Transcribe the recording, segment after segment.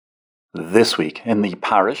This week in the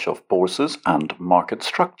parish of bourses and market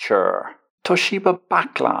structure. Toshiba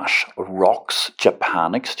backlash rocks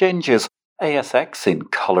Japan exchanges, ASX in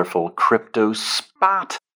colourful crypto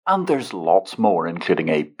spat, and there's lots more, including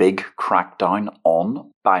a big crackdown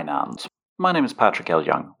on Binance. My name is Patrick L.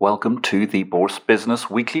 Young. Welcome to the Bourse Business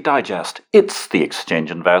Weekly Digest. It's the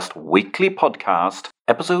Exchange Invest Weekly Podcast,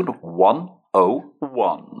 episode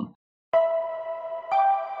 101.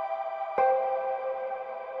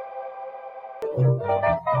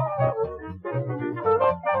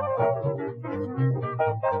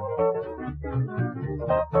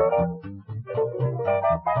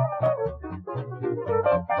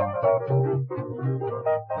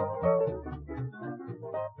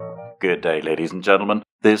 Good day, ladies and gentlemen.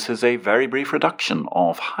 This is a very brief reduction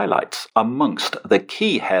of highlights amongst the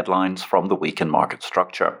key headlines from the week in market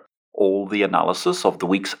structure. All the analysis of the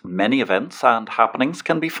week's many events and happenings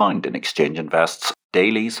can be found in Exchange Invest's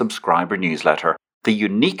daily subscriber newsletter, the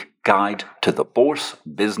unique guide to the bourse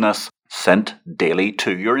business sent daily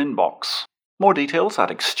to your inbox. More details at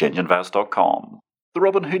exchangeinvest.com. The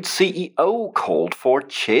Robinhood CEO called for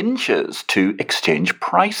changes to exchange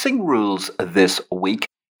pricing rules this week.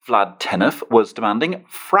 Vlad Tenev was demanding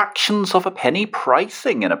fractions of a penny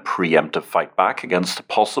pricing in a preemptive fight back against a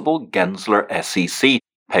possible Gensler SEC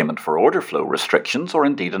payment for order flow restrictions or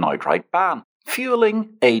indeed an outright ban. Fueling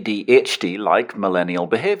ADHD-like millennial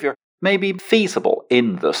behaviour may be feasible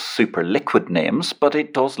in the super liquid names, but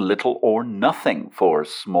it does little or nothing for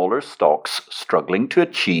smaller stocks struggling to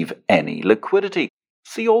achieve any liquidity.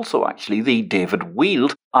 See also actually the David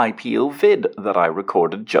Wield IPO vid that I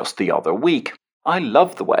recorded just the other week. I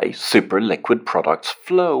love the way super liquid products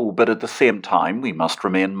flow, but at the same time we must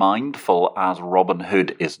remain mindful, as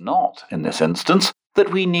Robinhood is not in this instance,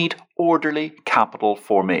 that we need orderly capital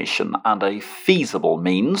formation and a feasible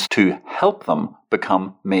means to help them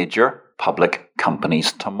become major public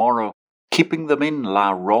companies tomorrow. Keeping them in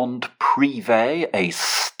la ronde privée, a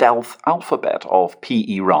stealth alphabet of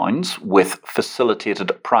PE rounds with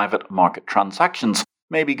facilitated private market transactions,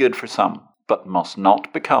 may be good for some, but must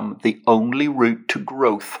not become the only route to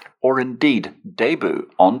growth or indeed debut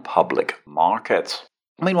on public markets.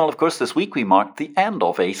 Meanwhile, of course, this week we marked the end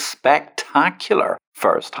of a spectacular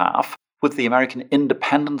first half. With the American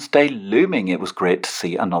Independence Day looming, it was great to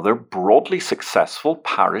see another broadly successful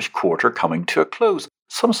parish quarter coming to a close.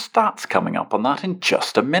 Some stats coming up on that in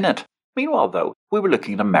just a minute. Meanwhile, though, we were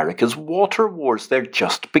looking at America's water wars. They're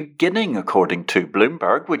just beginning, according to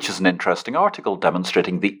Bloomberg, which is an interesting article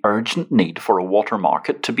demonstrating the urgent need for a water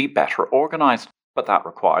market to be better organised. But that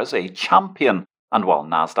requires a champion. And while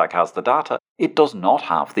Nasdaq has the data, it does not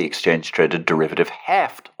have the exchange-traded derivative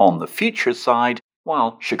heft on the futures side,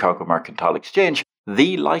 while Chicago Mercantile Exchange,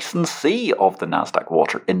 the licensee of the Nasdaq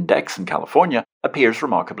Water Index in California, appears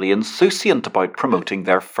remarkably insouciant about promoting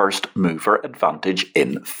their first-mover advantage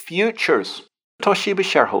in futures. Toshiba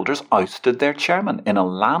shareholders ousted their chairman in a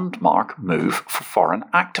landmark move for foreign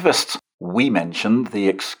activists. We mentioned the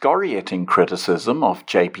excoriating criticism of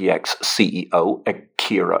JPX CEO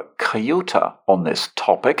Akira Kyoto on this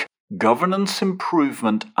topic. Governance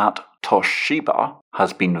improvement at Toshiba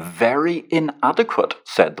has been very inadequate,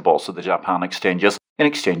 said the boss of the Japan exchanges in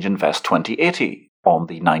Exchange Invest 2080 on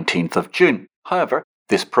the 19th of June. However,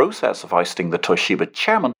 this process of ousting the Toshiba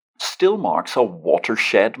chairman still marks a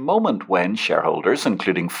watershed moment when shareholders,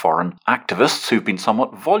 including foreign activists who've been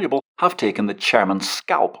somewhat voluble, have taken the chairman's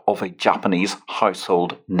scalp of a Japanese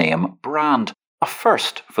household name brand, a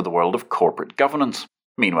first for the world of corporate governance.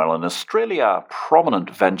 Meanwhile, in Australia, prominent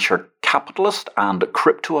venture capitalist and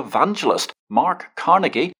crypto evangelist Mark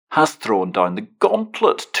Carnegie has thrown down the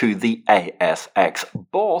gauntlet to the ASX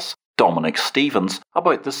boss, Dominic Stevens,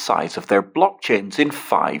 about the size of their blockchains in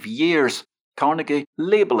 5 years. Carnegie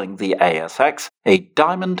labelling the ASX a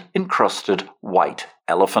diamond-encrusted white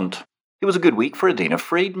elephant. It was a good week for Adena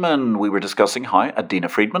Friedman. We were discussing how Adena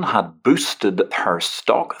Friedman had boosted her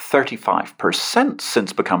stock 35%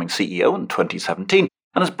 since becoming CEO in 2017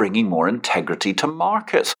 and is bringing more integrity to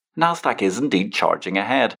markets. Nasdaq is indeed charging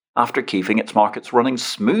ahead after keeping its markets running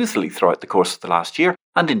smoothly throughout the course of the last year,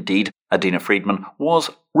 and indeed Adena Friedman was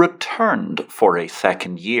returned for a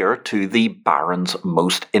second year to the Barron's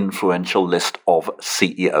most influential list of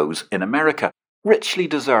CEOs in America. Richly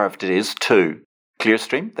deserved it is too.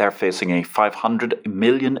 Clearstream, they're facing a €500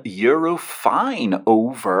 million fine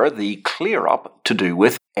over the clear-up to do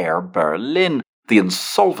with Air Berlin. The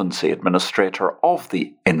insolvency administrator of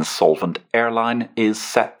the insolvent airline is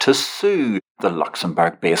set to sue the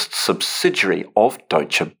Luxembourg-based subsidiary of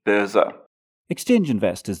Deutsche Börse. Exchange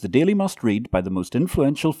Invest is the daily must-read by the most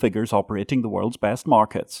influential figures operating the world's best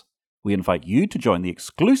markets. We invite you to join the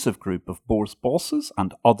exclusive group of bourse bosses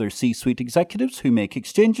and other C-suite executives who make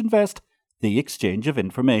Exchange Invest the exchange of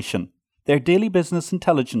information, their daily business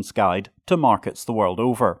intelligence guide to markets the world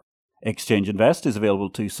over. Exchange Invest is available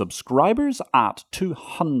to subscribers at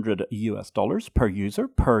 $200 per user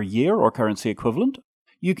per year or currency equivalent.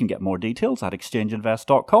 You can get more details at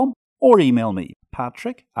exchangeinvest.com or email me,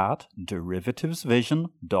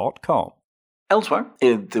 patrick@derivativesvision.com. Elsewhere,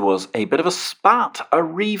 there was a bit of a spat, a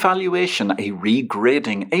revaluation, a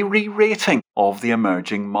regrading, a re-rating of the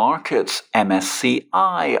emerging markets.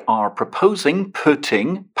 MSCI are proposing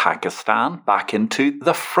putting Pakistan back into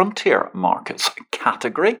the frontier markets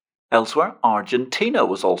category. Elsewhere, Argentina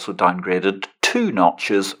was also downgraded 2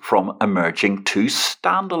 notches from emerging to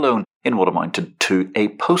standalone in what amounted to a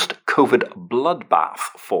post-COVID bloodbath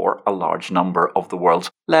for a large number of the world's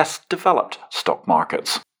less developed stock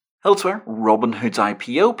markets. Elsewhere, Robinhood's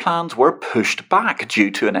IPO plans were pushed back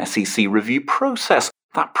due to an SEC review process.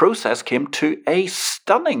 That process came to a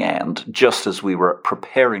stunning end just as we were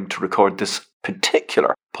preparing to record this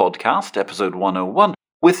particular podcast, episode 101,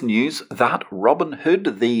 with news that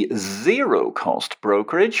Robinhood, the zero-cost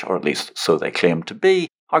brokerage, or at least so they claim to be,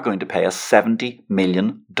 are going to pay a $70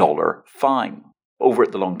 million fine. Over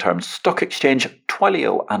at the long-term stock exchange,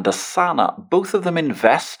 Twilio and Asana, both of them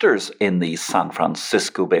investors in the San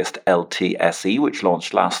Francisco-based LTSE, which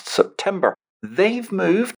launched last September, they've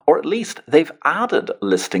moved, or at least they've added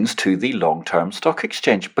listings to the long-term stock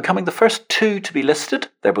exchange, becoming the first 2 to be listed.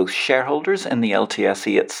 They're both shareholders in the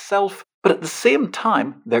LTSE itself, but at the same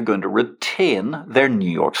time, they're going to retain their New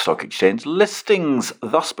York Stock Exchange listings,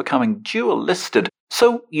 thus becoming dual listed.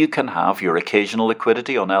 So you can have your occasional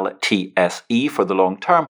liquidity on LTSE for the long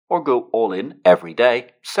term, or go all in every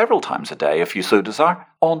day, several times a day if you so desire,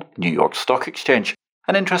 on New York Stock Exchange.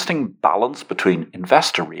 An interesting balance between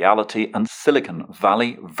investor reality and Silicon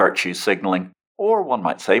Valley virtue signaling, or one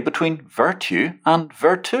might say between virtue and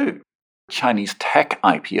virtu. Chinese tech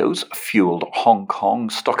IPOs fueled Hong Kong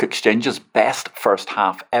Stock Exchange's best first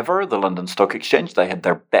half ever. The London Stock Exchange, they had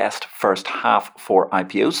their best first half for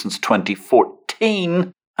IPOs since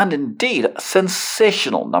 2014. And indeed,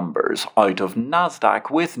 sensational numbers out of Nasdaq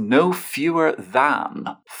with no fewer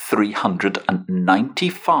than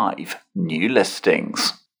 395 new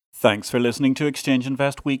listings. Thanks for listening to Exchange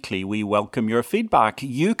Invest Weekly. We welcome your feedback.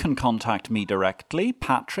 You can contact me directly,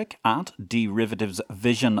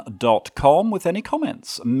 patrick@derivativesvision.com, with any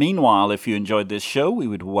comments. Meanwhile, if you enjoyed this show, we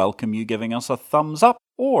would welcome you giving us a thumbs up,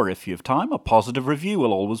 or if you have time, a positive review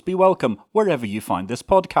will always be welcome, wherever you find this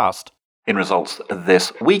podcast. In results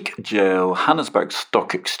this week, Johannesburg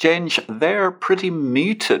Stock Exchange, they're pretty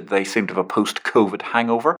muted. They seem to have a post-COVID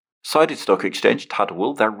hangover. Saudi Stock Exchange,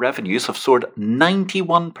 Tadawul, their revenues have soared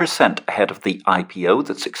 91% ahead of the IPO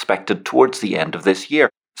that's expected towards the end of this year.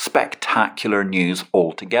 Spectacular news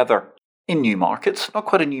altogether. In new markets, not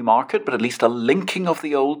quite a new market, but at least a linking of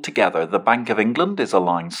the old together, the Bank of England is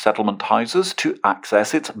allowing settlement houses to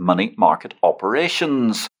access its money market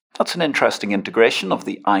operations. That's an interesting integration of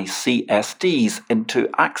the ICSDs into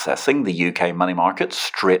accessing the UK money market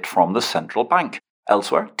straight from the central bank.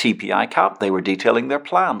 Elsewhere, TP ICAP, they were detailing their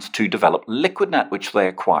plans to develop Liquidnet, which they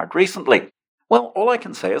acquired recently. Well, all I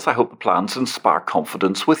can say is I hope the plans inspire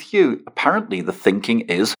confidence with you. Apparently, the thinking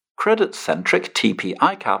is credit-centric. TP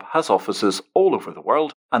ICAP has offices all over the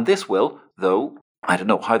world, and this will, though I don't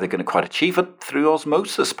know how they're going to quite achieve it, through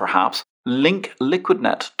osmosis perhaps, link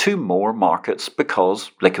Liquidnet to more markets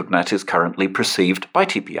because Liquidnet is currently perceived by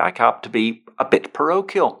TP ICAP to be a bit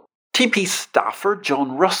parochial. TP staffer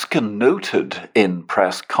John Ruskin noted in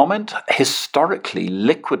press comment, historically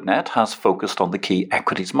Liquidnet has focused on the key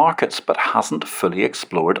equities markets but hasn't fully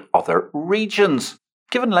explored other regions.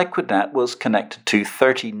 Given Liquidnet was connected to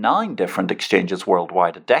 39 different exchanges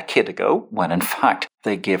worldwide a decade ago, when in fact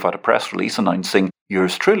they gave out a press release announcing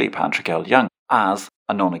yours truly, Patrick L. Young, as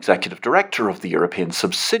a non-executive director of the European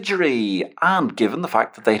subsidiary, and given the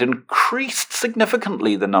fact that they'd increased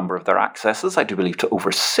significantly the number of their accesses, I do believe to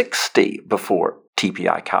over 60 before TP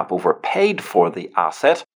ICAP overpaid for the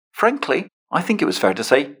asset, frankly, I think it was fair to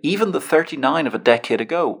say even the 39 of a decade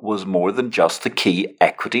ago was more than just the key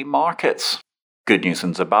equity markets. Good news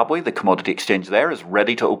in Zimbabwe, the commodity exchange there is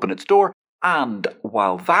ready to open its door, and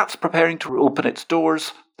while that's preparing to open its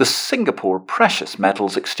doors, the Singapore Precious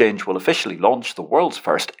Metals Exchange will officially launch the world's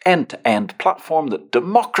first end-to-end platform that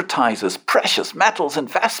democratizes precious metals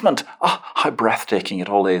investment. How breathtaking it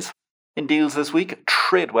all is. In deals this week,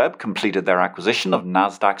 Tradeweb completed their acquisition of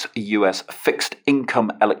Nasdaq's US fixed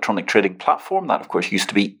income electronic trading platform. That, of course, used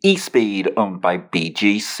to be eSpeed, owned by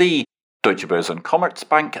BGC. Deutsche Börse and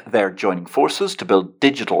Commerzbank, they're joining forces to build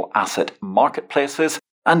digital asset marketplaces.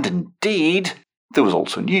 And indeed, there was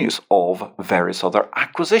also news of various other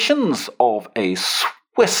acquisitions of a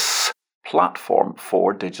Swiss platform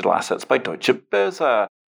for digital assets by Deutsche Börse.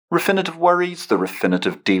 Refinitiv worries the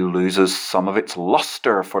Refinitiv deal loses some of its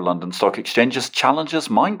luster for London Stock Exchange's challenges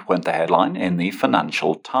mount, went the headline in the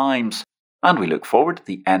Financial Times. And we look forward,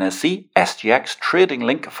 the NSE SGX trading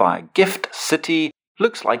link via Gift City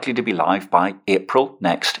looks likely to be live by April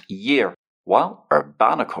next year, while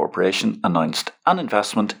Urbana Corporation announced an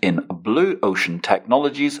investment in Blue Ocean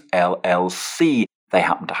Technologies LLC. They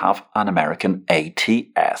happen to have an American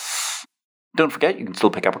ATS. Don't forget, you can still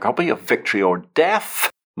pick up a copy of Victory or Death,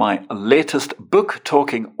 my latest book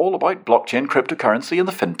talking all about blockchain cryptocurrency in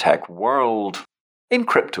the fintech world. In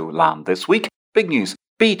crypto land this week, big news,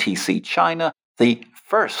 BTC China, the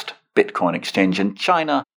first Bitcoin exchange in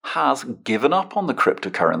China, has given up on the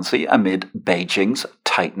cryptocurrency amid Beijing's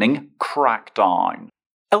tightening crackdown.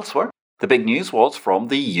 Elsewhere, the big news was from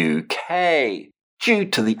the UK. Due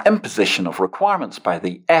to the imposition of requirements by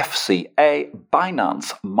the FCA,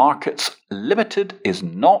 Binance Markets Limited is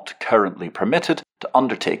not currently permitted to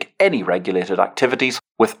undertake any regulated activities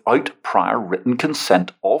without prior written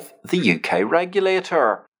consent of the UK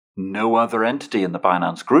regulator. No other entity in the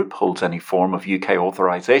Binance Group holds any form of UK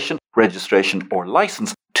authorisation, registration or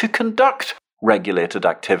licence to conduct regulated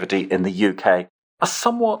activity in the UK. A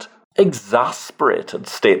somewhat exasperated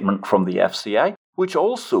statement from the FCA, which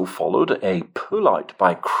also followed a pullout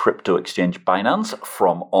by crypto exchange Binance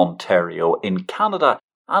from Ontario in Canada,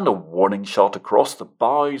 and a warning shot across the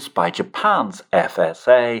bows by Japan's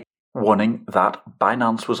FSA, warning that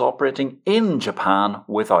Binance was operating in Japan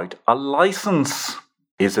without a licence.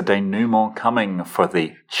 Is a denouement coming for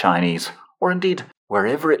the Chinese, or indeed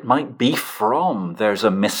wherever it might be from? There's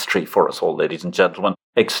a mystery for us all, ladies and gentlemen.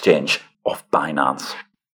 Exchange of Binance.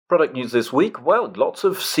 Product news this week, well, lots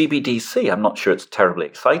of CBDC. I'm not sure it's terribly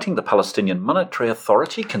exciting. The Palestinian Monetary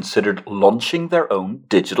Authority considered launching their own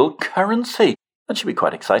digital currency. That should be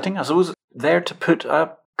quite exciting, as it was there to put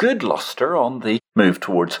a good lustre on the move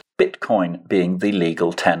towards Bitcoin being the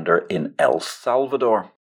legal tender in El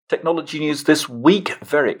Salvador. Technology news this week,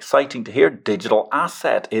 very exciting to hear. Digital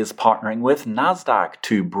Asset is partnering with Nasdaq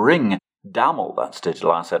to bring DAML, that's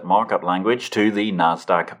digital asset markup language, to the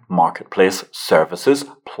Nasdaq Marketplace Services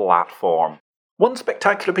platform. One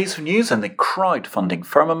spectacular piece of news in the crowdfunding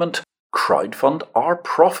firmament, Crowdfund are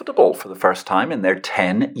profitable for the first time in their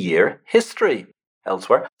 10-year history.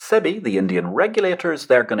 Elsewhere, SEBI, the Indian regulators,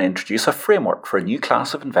 they're going to introduce a framework for a new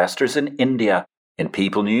class of investors in India. In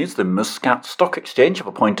People News, the Muscat Stock Exchange have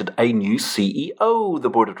appointed a new CEO. The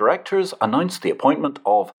board of directors announced the appointment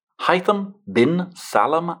of Haitham bin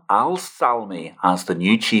Salam Al Salmi as the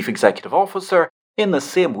new chief executive officer in the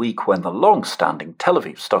same week when the long-standing Tel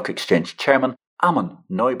Aviv Stock Exchange chairman Ammon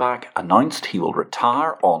Neubach announced he will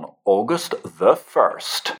retire on August the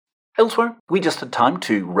 1st. Elsewhere, we just had time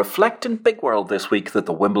to reflect in Big World this week that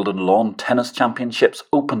the Wimbledon Lawn Tennis Championships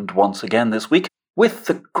opened once again this week, with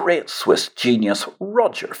the great Swiss genius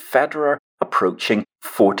Roger Federer approaching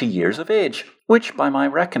 40 years of age, which by my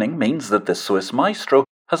reckoning means that the Swiss maestro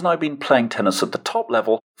has now been playing tennis at the top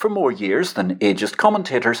level for more years than ageist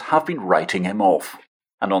commentators have been writing him off.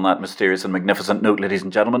 And on that mysterious and magnificent note, ladies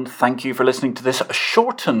and gentlemen, thank you for listening to this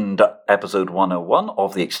shortened episode 101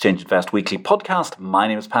 of the Exchange Invest Weekly podcast. My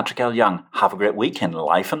name is Patrick L. Young. Have a great week in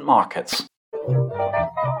life and markets.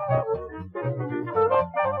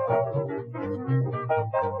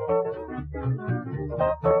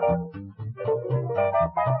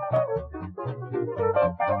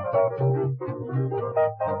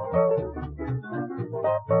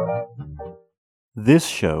 This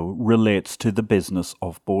show relates to the business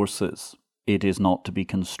of bourses. It is not to be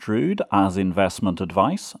construed as investment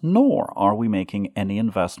advice, nor are we making any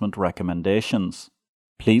investment recommendations.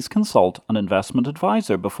 Please consult an investment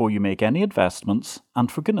advisor before you make any investments,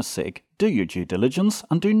 and for goodness sake, do your due diligence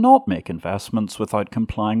and do not make investments without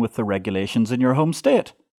complying with the regulations in your home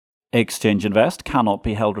state. Exchange Invest cannot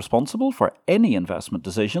be held responsible for any investment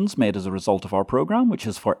decisions made as a result of our program, which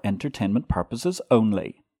is for entertainment purposes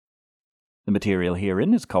only. The material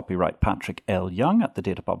herein is copyright Patrick L. Young at the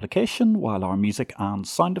date of publication, while our music and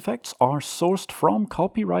sound effects are sourced from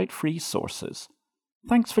copyright-free sources.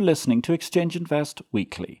 Thanks for listening to Exchange Invest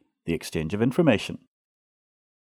Weekly, the exchange of information.